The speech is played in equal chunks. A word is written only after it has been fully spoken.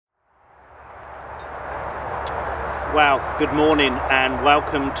Wow, good morning and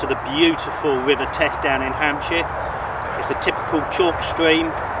welcome to the beautiful River Test down in Hampshire. It's a typical chalk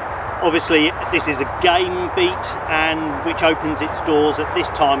stream. Obviously this is a game beat and which opens its doors at this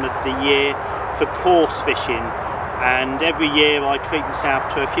time of the year for coarse fishing, and every year I treat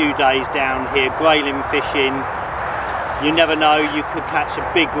myself to a few days down here grayling fishing. You never know, you could catch a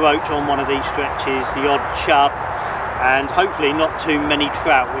big roach on one of these stretches, the odd chub, and hopefully not too many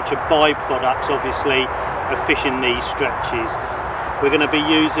trout, which are byproducts obviously of fishing these stretches. We're going to be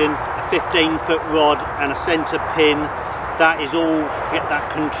using a 15-foot rod and a centre pin. That is all to get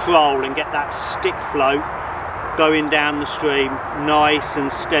that control and get that stick flow going down the stream nice and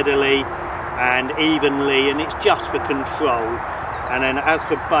steadily and evenly, and it's just for control. And then as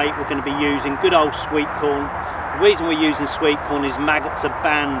for bait, we're going to be using good old sweet corn. The reason we're using sweet corn is maggots are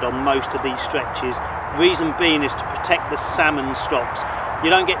banned on most of these stretches. Reason being is to protect the salmon stocks. You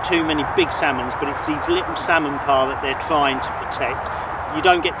don't get too many big salmons, but it's these little salmon par that they're trying to protect. You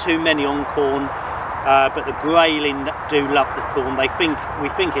don't get too many on corn, but the grayling do love the corn. We think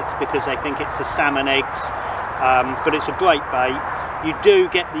it's because they think it's the salmon eggs, but it's a great bait. You do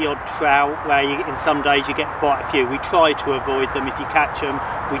get the odd trout where in some days you get quite a few. We try to avoid them. If you catch them,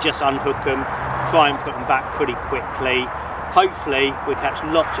 we just unhook them, try and put them back pretty quickly. Hopefully we catch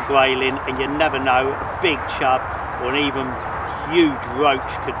lots of grayling, and you never know, a big chub or an even huge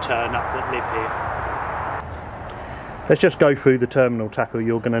roach could turn up that live here. Let's just go through the terminal tackle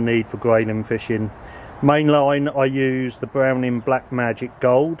you're going to need for grayling fishing. Main line, I use the Browning Black Magic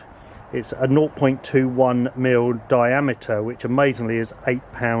Gold. It's a 0.21mm diameter, which amazingly is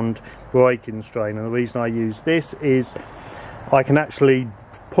 8-pound breaking strain, and the reason I use this is I can actually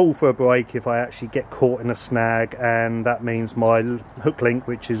pull for a break if I actually get caught in a snag, and that means my hook link,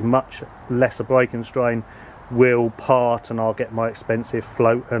 which is much less a breaking strain, will part and I'll get my expensive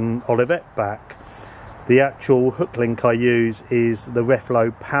float and Olivet back. The actual hook link I use is the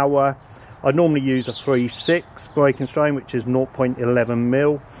Reflow Power. I normally use a 3/6 breaking strain, which is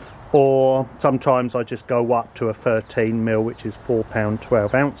 0.11mm, or sometimes I just go up to a 13mm, which is 4 pound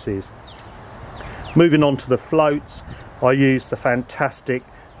 12 ounces. Moving on to the floats, I use the fantastic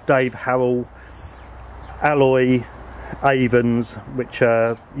Dave Harrell alloy Avons, which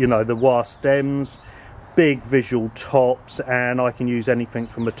are, you know, the wire stems, big visual tops, and I can use anything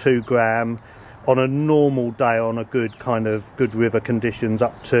from a 2 gram on a normal day on a good river conditions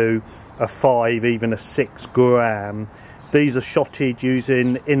up to a 5, even a 6 gram. These are shotted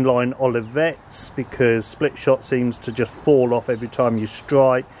using inline Olivets because split shot seems to just fall off every time you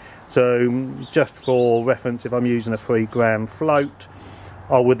strike. So just for reference, if I'm using a 3 gram float,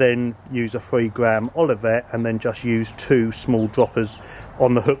 I will then use a 3 gram Olivet and then just use 2 small droppers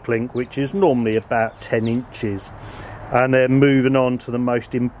on the hook link, which is normally about 10 inches. And then moving on to the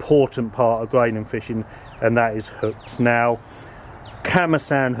most important part of grayling fishing, and that is hooks. Now,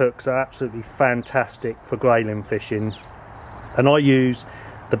 Camasan hooks are absolutely fantastic for grayling fishing, and I use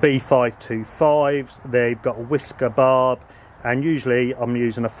the B525s. They've got a whisker barb, and usually I'm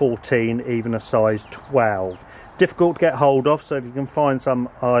using a 14, even a size 12. Difficult to get hold of, so if you can find some,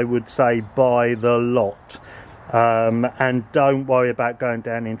 I would say buy the lot. And don't worry about going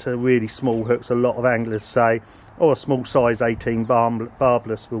down into really small hooks. A lot of anglers say, oh, a small size 18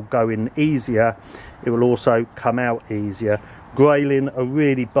 barbless will go in easier. It will also come out easier. Grayling are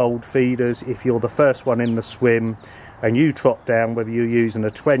really bold feeders. If you're the first one in the swim and you trot down, whether you're using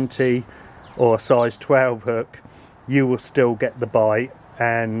a 20 or a size 12 hook, you will still get the bite.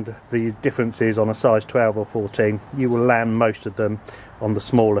 And the difference is on a size 12 or 14, you will land most of them. On the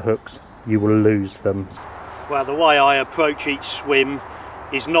smaller hooks, you will lose them. Well, the way I approach each swim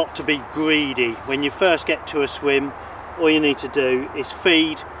is not to be greedy. When you first get to a swim, all you need to do is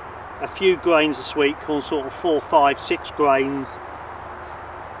feed a few grains of sweet corn, sort of 4, 5, 6 grains.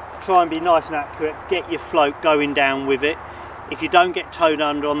 Try and be nice and accurate, get your float going down with it. If you don't get towed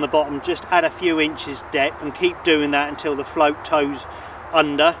under on the bottom, just add a few inches depth and keep doing that until the float tows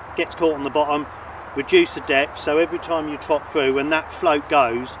under, gets caught on the bottom. Reduce the depth, so every time you trot through, when that float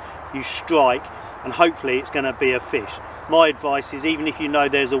goes, you strike, and hopefully it's going to be a fish. My advice is, even if you know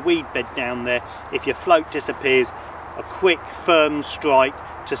there's a weed bed down there, if your float disappears, a quick firm strike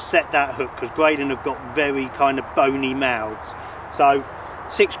to set that hook, because grayling have got very kind of bony mouths. So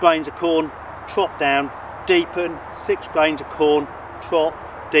 6 grains of corn, trot down, deepen, 6 grains of corn, trot,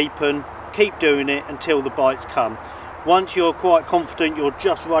 deepen, keep doing it until the bites come. Once you're quite confident you're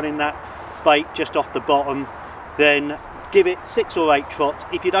just running that bait just off the bottom, then give it 6 or 8 trots.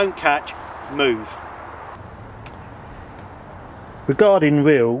 If you don't catch, move. Regarding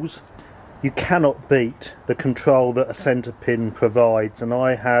reels, you cannot beat the control that a centre pin provides, and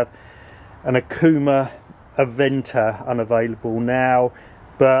I have an Akuma a venter unavailable now,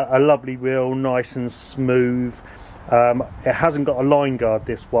 but a lovely reel, nice and smooth. It hasn't got a line guard,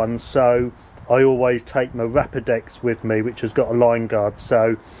 this one, so I always take my Rapidex with me, which has got a line guard,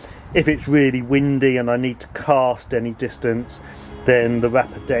 so if it's really windy and I need to cast any distance, then the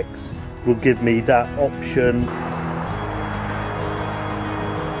Rapidex will give me that option.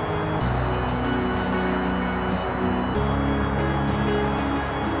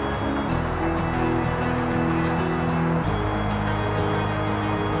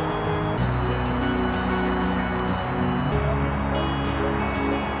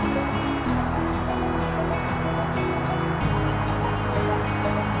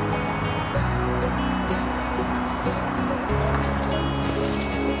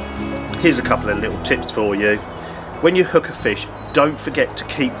 Here's a couple of little tips for you. When you hook a fish, don't forget to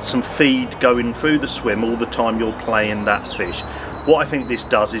keep some feed going through the swim all the time you're playing that fish. What I think this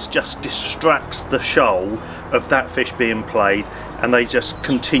does is just distracts the shoal of that fish being played, and they just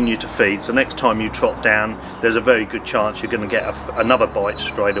continue to feed. So next time you trot down, there's a very good chance you're going to get another bite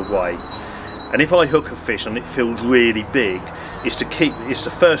straight away. And if I hook a fish and it feels really big, is to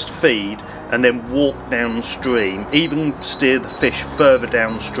first feed and then walk downstream, even steer the fish further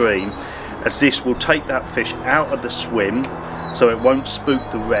downstream, as this will take that fish out of the swim so it won't spook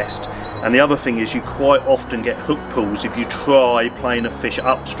the rest. And the other thing is, you quite often get hook pulls if you try playing a fish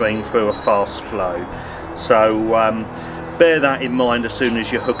upstream through a fast flow. So bear that in mind as soon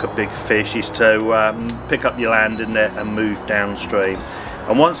as you hook a big fish, is to pick up your landing net and move downstream.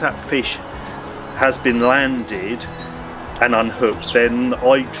 And once that fish has been landed and unhooked, then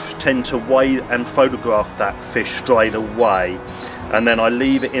I tend to weigh and photograph that fish straight away, and then I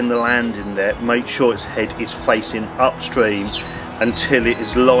leave it in the landing net, make sure its head is facing upstream until it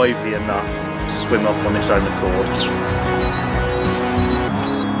is lively enough to swim off on its own accord.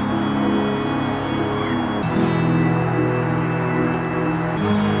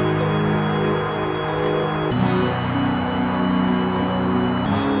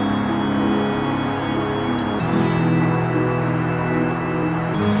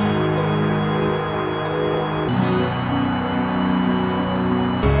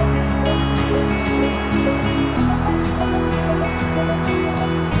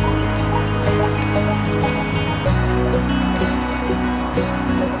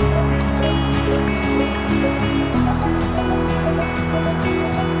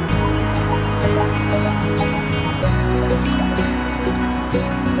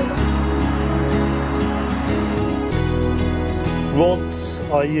 Rods,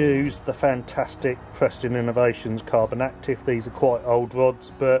 I use the fantastic Preston Innovations Carbon Active. These are quite old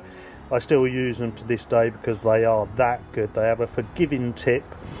rods, but I still use them to this day because they are that good. They have a forgiving tip,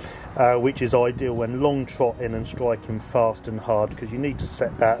 which is ideal when long trotting and striking fast and hard, because you need to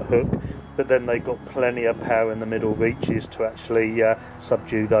set that hook, but then they've got plenty of power in the middle reaches to actually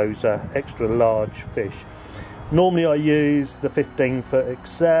subdue those extra large fish. Normally I use the 15-foot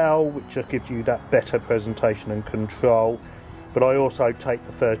Excel, which gives you that better presentation and control, but I also take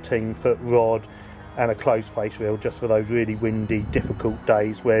the 13-foot rod and a closed face reel just for those really windy, difficult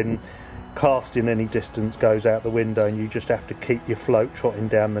days when casting any distance goes out the window and you just have to keep your float trotting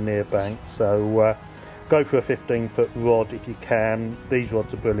down the near bank. So go for a 15-foot rod if you can. These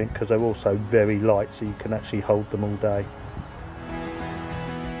rods are brilliant because they're also very light, so you can actually hold them all day.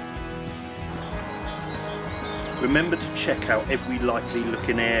 Remember to check out every likely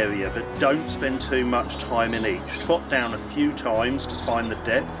looking area, but don't spend too much time in each. Trot down a few times to find the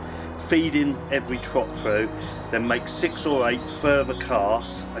depth, feed in every trot through, then make 6 or 8 further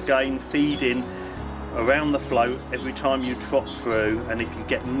casts. Again, feed in around the float every time you trot through, and if you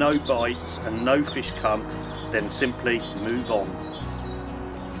get no bites and no fish come, then simply move on.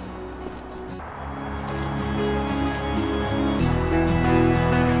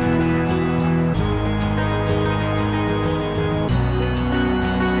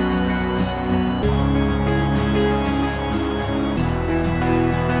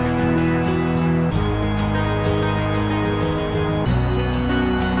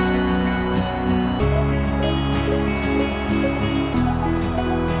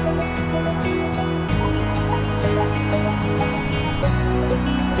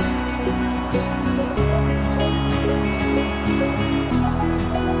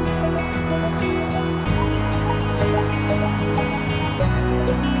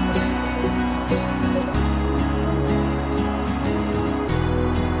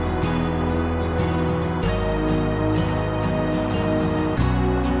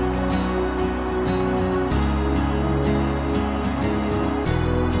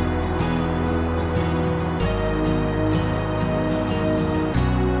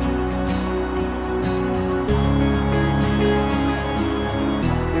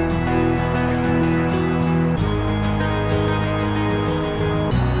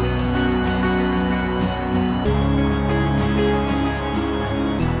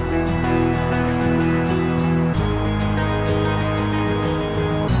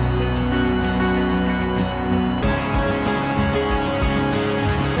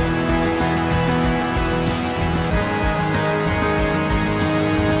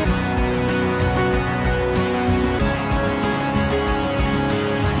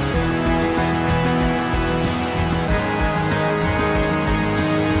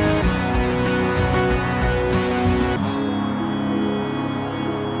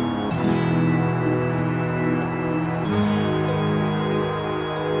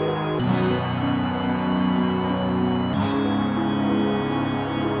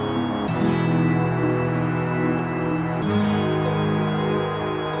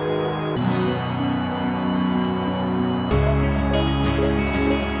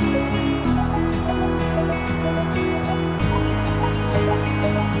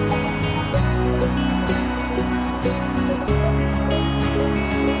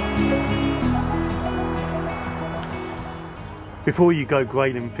 Before you go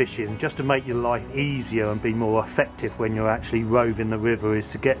grayling fishing, just to make your life easier and be more effective when you're actually roving the river, is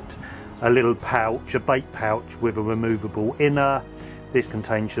to get a little pouch, a bait pouch with a removable inner. This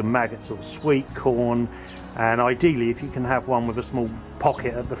contains your maggots or sweet corn, and ideally if you can have one with a small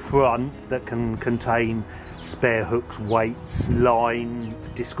pocket at the front that can contain spare hooks, weights, line,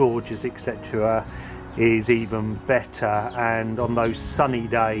 disgorgers, etc. is even better. And on those sunny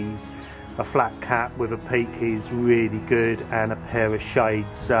days, a flat cap with a peak is really good, and a pair of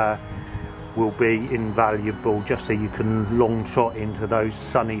shades will be invaluable, just so you can long trot into those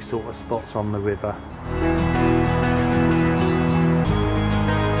sunny sort of spots on the river.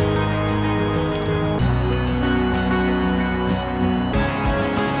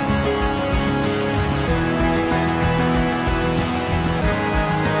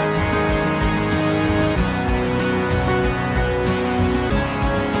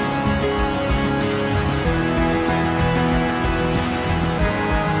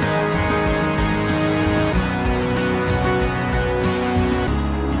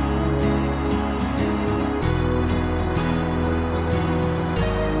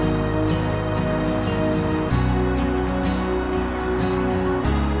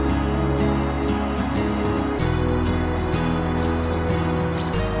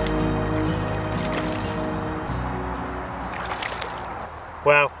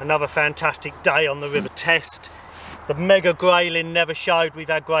 Well, another fantastic day on the River Test. The mega grayling never showed. We've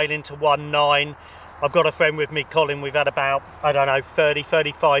had grayling to 1.9. I've got a friend with me, Colin. We've had about, I don't know, 30,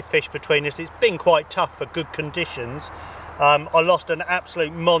 35 fish between us. It's been quite tough for good conditions. I lost an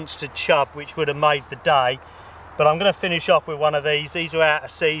absolute monster chub, which would have made the day. But I'm going to finish off with one of these. These are out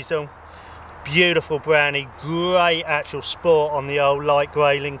of season. Beautiful brownie, great actual sport on the old light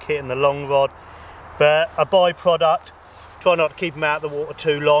grayling kit and the long rod. But a byproduct. Try not to keep them out of the water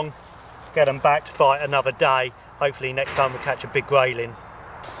too long, get them back to fight another day. Hopefully next time we'll catch a big grayling.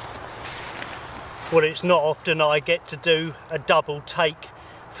 Well, it's not often I get to do a double take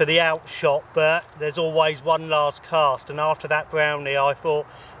for the outshot, but there's always one last cast, and after that brownie I thought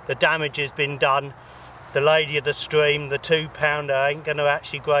the damage has been done. The lady of the stream, the 2-pounder, ain't going to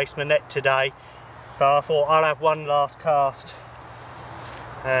actually grace my net today, so I thought I'll have one last cast,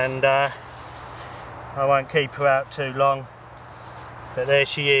 and I won't keep her out too long, but there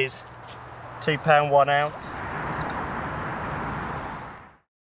she is, £2 1 ounce.